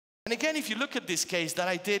And again, if you look at this case that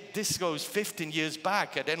I did, this goes 15 years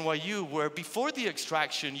back at NYU, where before the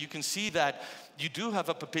extraction, you can see that you do have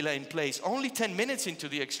a papilla in place. Only 10 minutes into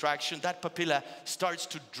the extraction, that papilla starts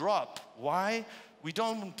to drop. Why? We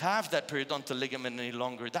don't have that periodontal ligament any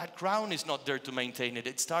longer. That crown is not there to maintain it.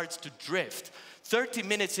 It starts to drift. 30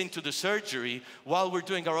 minutes into the surgery, while we're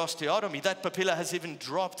doing our osteotomy, that papilla has even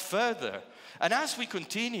dropped further. And as we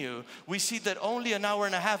continue, we see that only an hour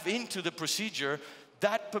and a half into the procedure,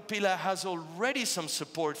 that papilla has already some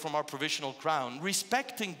support from our provisional crown,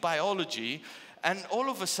 respecting biology, and all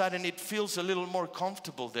of a sudden it feels a little more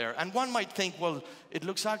comfortable there. And one might think, well, it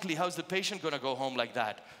looks ugly, how's the patient gonna go home like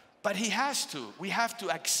that? But he has to. We have to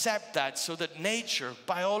accept that so that nature,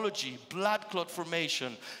 biology, blood clot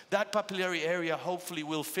formation, that papillary area hopefully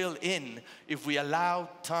will fill in if we allow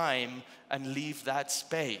time and leave that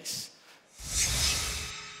space.